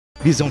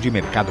Visão de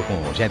mercado com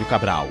Rogério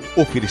Cabral.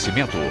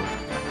 Oferecimento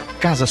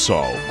Casa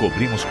Sol.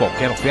 Cobrimos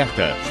qualquer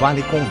oferta.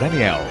 Fale com o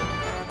Daniel.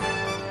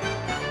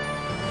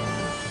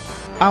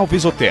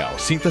 Alves Hotel.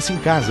 Sinta-se em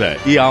casa.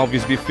 E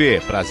Alves Buffet.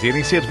 Prazer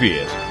em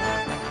servir.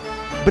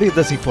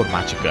 Bredas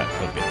Informática.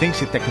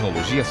 Competência e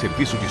tecnologia a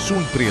serviço de sua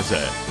empresa.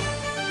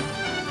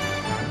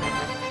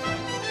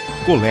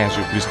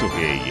 Colégio Cristo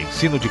Rei.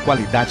 Ensino de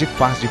qualidade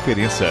faz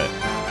diferença.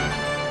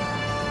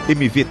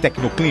 MV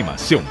Tecnoclima.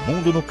 Seu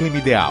mundo no clima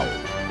ideal.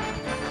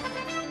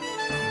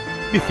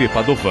 Buffet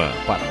Padovan,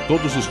 para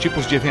todos os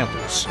tipos de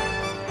eventos.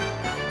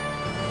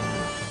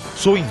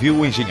 Sou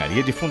Envio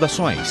Engenharia de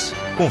Fundações,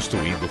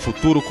 construindo o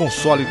futuro com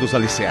sólidos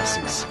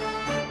alicerces.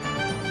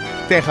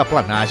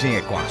 Terraplanagem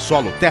é com a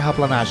Solo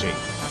Terraplanagem.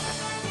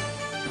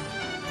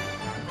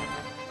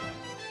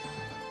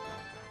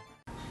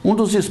 Um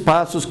dos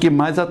espaços que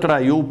mais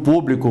atraiu o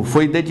público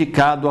foi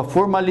dedicado à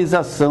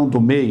formalização do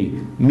MEI,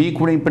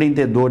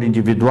 Microempreendedor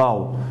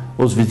Individual.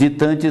 Os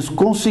visitantes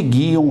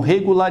conseguiam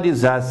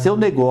regularizar seu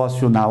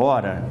negócio na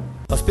hora.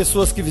 As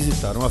pessoas que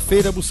visitaram a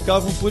feira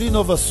buscavam por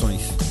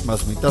inovações,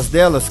 mas muitas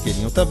delas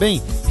queriam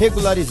também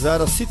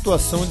regularizar a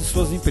situação de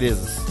suas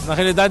empresas. Na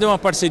realidade é uma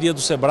parceria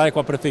do Sebrae com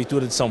a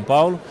Prefeitura de São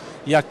Paulo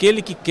e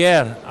aquele que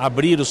quer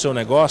abrir o seu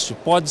negócio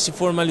pode se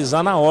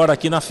formalizar na hora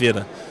aqui na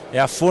feira. É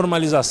a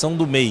formalização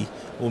do MEI,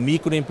 o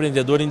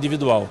Microempreendedor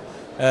Individual.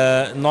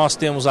 Nós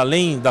temos,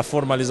 além da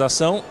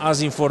formalização,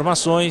 as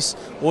informações,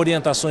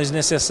 orientações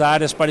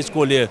necessárias para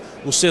escolher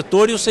o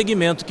setor e o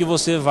segmento que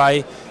você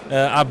vai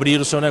abrir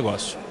o seu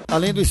negócio.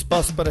 Além do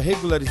espaço para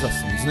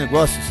regularização dos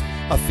negócios,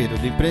 a Feira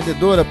do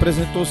Empreendedor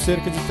apresentou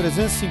cerca de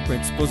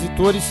 350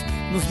 expositores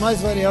nos mais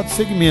variados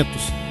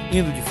segmentos,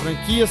 indo de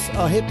franquias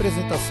à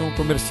representação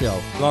comercial.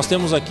 Nós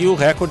temos aqui o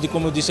recorde,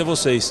 como eu disse a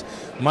vocês,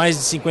 mais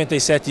de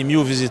 57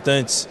 mil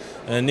visitantes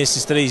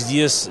nesses 3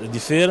 dias de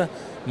feira,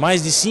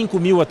 mais de 5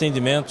 mil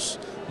atendimentos,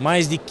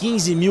 mais de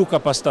 15 mil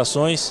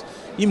capacitações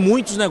e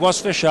muitos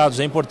negócios fechados.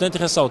 É importante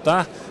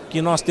ressaltar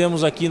que nós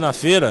temos aqui na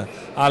feira,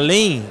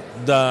 além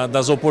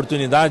das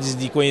oportunidades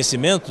de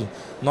conhecimento,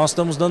 nós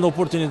estamos dando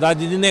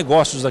oportunidade de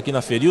negócios aqui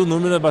na feira e o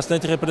número é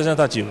bastante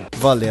representativo.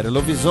 Valéria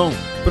Lovison,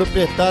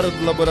 proprietária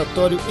do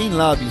laboratório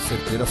Enlab em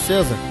Cerqueira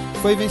César,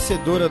 foi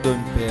vencedora do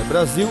MPE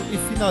Brasil e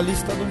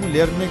finalista do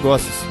Mulher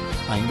Negócios.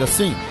 Ainda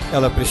assim,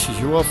 ela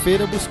prestigiou a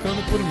feira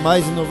buscando por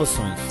mais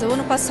inovações. O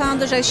ano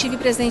passado eu já estive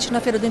presente na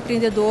Feira do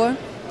Empreendedor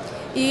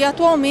e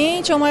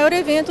atualmente é o maior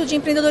evento de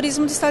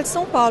empreendedorismo do estado de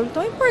São Paulo.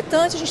 Então é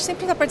importante a gente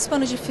sempre estar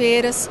participando de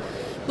feiras,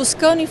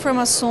 buscando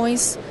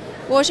informações.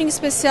 Hoje, em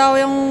especial,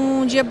 é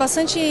um dia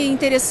bastante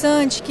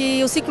interessante,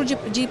 que o ciclo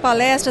de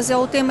palestras é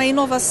o tema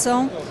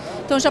inovação.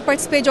 Então já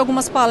participei de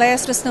algumas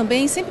palestras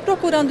também, sempre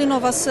procurando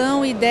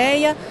inovação,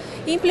 ideia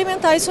e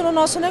implementar isso no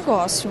nosso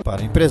negócio.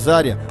 Para a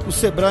empresária, o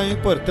Sebrae é um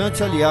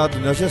importante aliado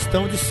na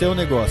gestão de seu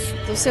negócio.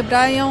 O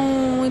Sebrae é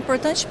um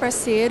importante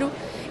parceiro,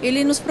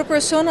 ele nos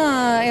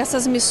proporciona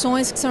essas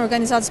missões que são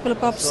organizadas pelo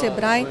próprio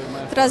Sebrae,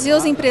 trazer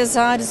os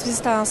empresários,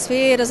 visitar as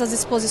feiras, as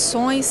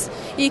exposições,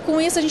 e com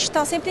isso a gente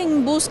está sempre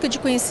em busca de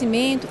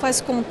conhecimento,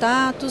 faz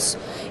contatos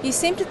e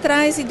sempre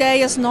traz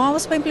ideias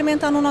novas para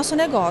implementar no nosso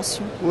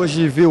negócio.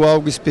 Hoje viu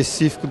algo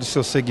específico do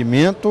seu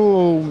segmento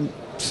ou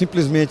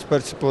simplesmente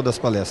participou das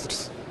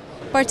palestras?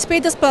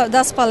 Participei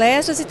das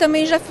palestras e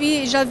também já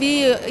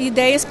vi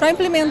ideias para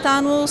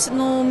implementar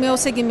no meu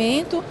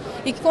segmento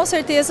e que com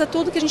certeza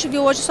tudo que a gente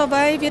viu hoje só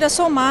vai vir a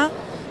somar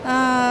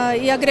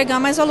e agregar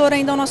mais valor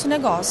ainda ao nosso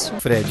negócio.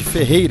 Fred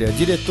Ferreira,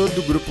 diretor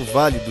do Grupo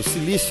Vale do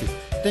Silício,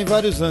 tem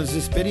vários anos de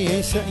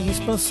experiência em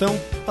expansão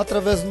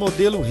através do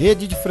modelo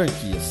rede de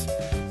franquias.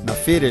 Na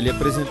feira ele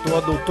apresentou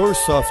a Doutor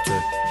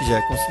Software, que já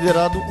é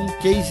considerado um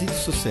case de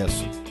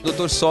sucesso. A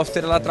Doutor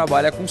Software ela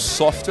trabalha com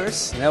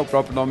softwares, né, o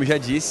próprio nome já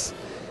diz.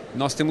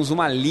 Nós temos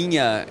uma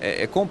linha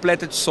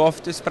completa de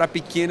softwares para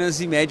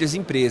pequenas e médias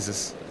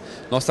empresas.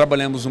 Nós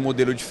trabalhamos um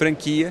modelo de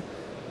franquia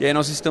e aí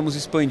nós estamos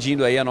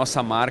expandindo aí a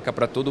nossa marca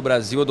para todo o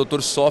Brasil. A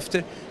Doutor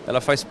Software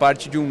ela faz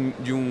parte de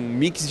um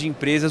mix de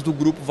empresas do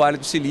Grupo Vale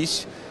do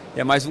Silício e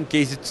é mais um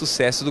case de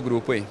sucesso do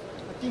grupo aí.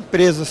 A que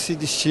empresas se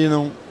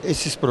destinam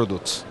esses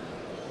produtos?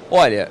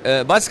 Olha,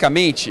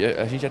 basicamente,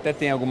 a gente até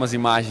tem algumas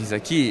imagens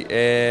aqui,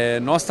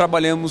 nós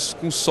trabalhamos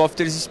com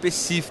softwares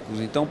específicos,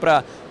 então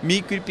para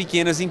micro e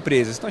pequenas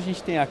empresas. Então a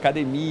gente tem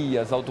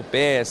academias,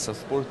 autopeças,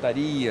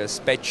 portarias,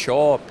 pet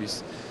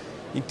shops.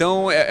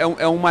 Então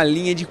é uma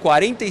linha de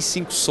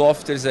 45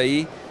 softwares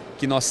aí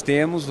que nós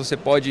temos. Você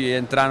pode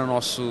entrar no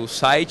nosso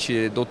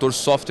site,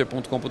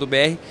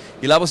 doutorsoftware.com.br,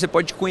 e lá você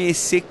pode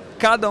conhecer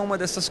cada uma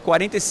dessas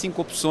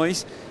 45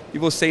 opções e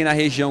você ir na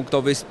região que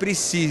talvez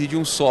precise de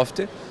um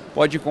software,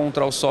 pode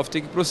encontrar o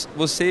software que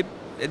você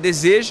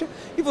deseja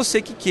e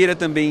você que queira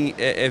também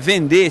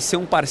vender, ser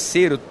um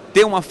parceiro,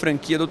 ter uma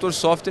franquia Doutor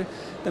Software,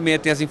 também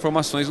tem as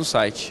informações no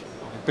site.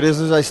 A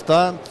empresa já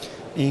está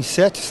em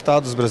 7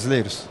 estados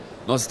brasileiros?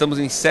 Nós estamos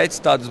em 7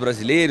 estados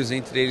brasileiros,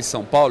 entre eles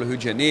São Paulo, Rio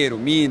de Janeiro,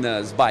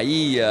 Minas,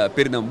 Bahia,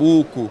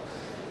 Pernambuco.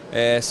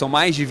 São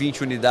mais de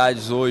 20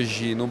 unidades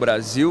hoje no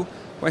Brasil.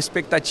 com a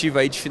expectativa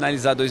aí de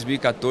finalizar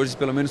 2014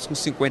 pelo menos com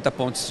 50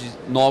 pontos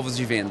novos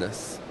de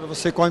vendas. Para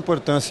você, qual a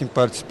importância em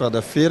participar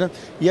da feira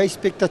e a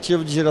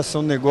expectativa de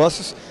geração de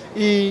negócios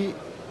e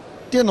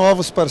ter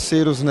novos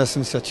parceiros nessa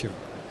iniciativa?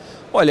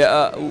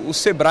 Olha, o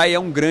Sebrae é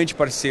um grande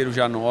parceiro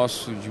já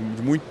nosso de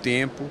muito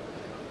tempo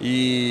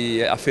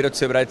e a Feira do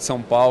Sebrae de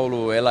São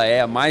Paulo ela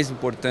é a mais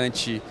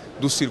importante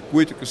do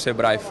circuito que o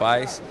Sebrae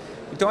faz.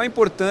 Então a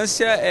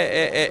importância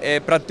é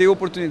para ter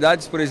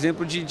oportunidades, por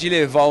exemplo, de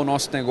levar o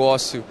nosso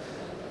negócio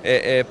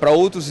para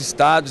outros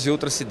estados e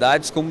outras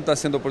cidades, como está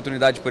sendo a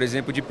oportunidade, por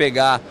exemplo, de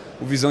pegar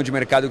o Visão de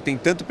Mercado que tem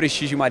tanto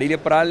prestígio em Marília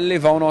para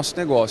levar o nosso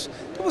negócio.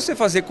 Então você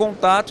fazer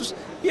contatos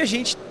e a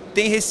gente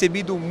tem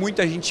recebido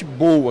muita gente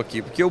boa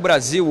aqui, porque o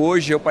Brasil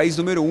hoje é o país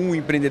número 1 em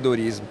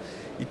empreendedorismo.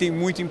 E tem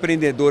muito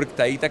empreendedor que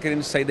está aí, está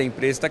querendo sair da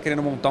empresa, está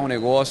querendo montar um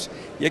negócio.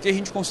 E aqui a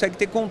gente consegue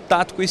ter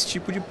contato com esse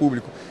tipo de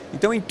público.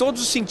 Então, em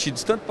todos os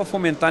sentidos, tanto para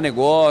fomentar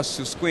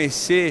negócios,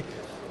 conhecer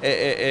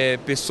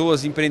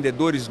pessoas,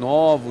 empreendedores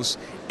novos,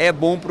 é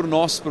bom para o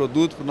nosso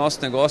produto, para o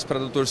nosso negócio, para a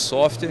Doutor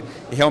Software.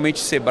 E realmente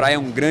o Sebrae é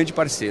um grande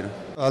parceiro.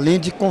 Além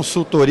de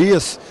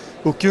consultorias,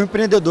 o que o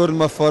empreendedor, de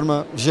uma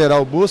forma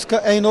geral,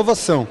 busca é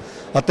inovação.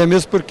 Até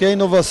mesmo porque a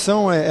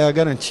inovação é a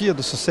garantia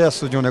do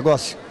sucesso de um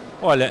negócio.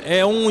 Olha,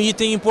 é um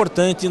item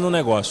importante no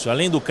negócio.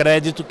 Além do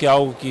crédito, que é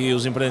algo que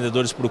os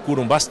empreendedores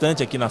procuram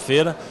bastante aqui na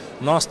feira,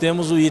 nós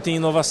temos o item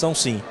inovação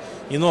sim.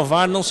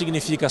 Inovar não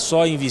significa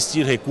só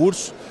investir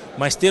recursos,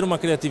 mas ter uma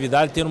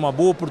criatividade, ter uma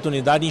boa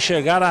oportunidade,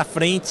 enxergar à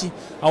frente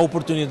a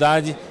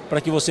oportunidade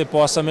para que você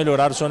possa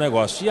melhorar o seu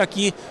negócio. E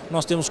aqui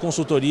nós temos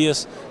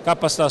consultorias,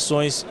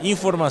 capacitações,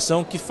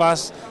 informação que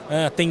faz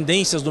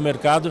tendências do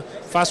mercado,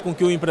 faz com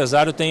que o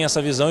empresário tenha essa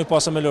visão e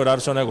possa melhorar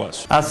o seu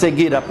negócio. A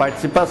seguir, a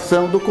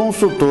participação do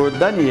consultor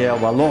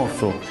Daniel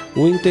Alonso.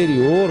 O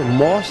interior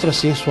mostra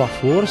sim sua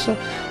força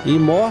e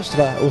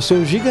mostra o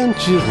seu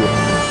gigantismo.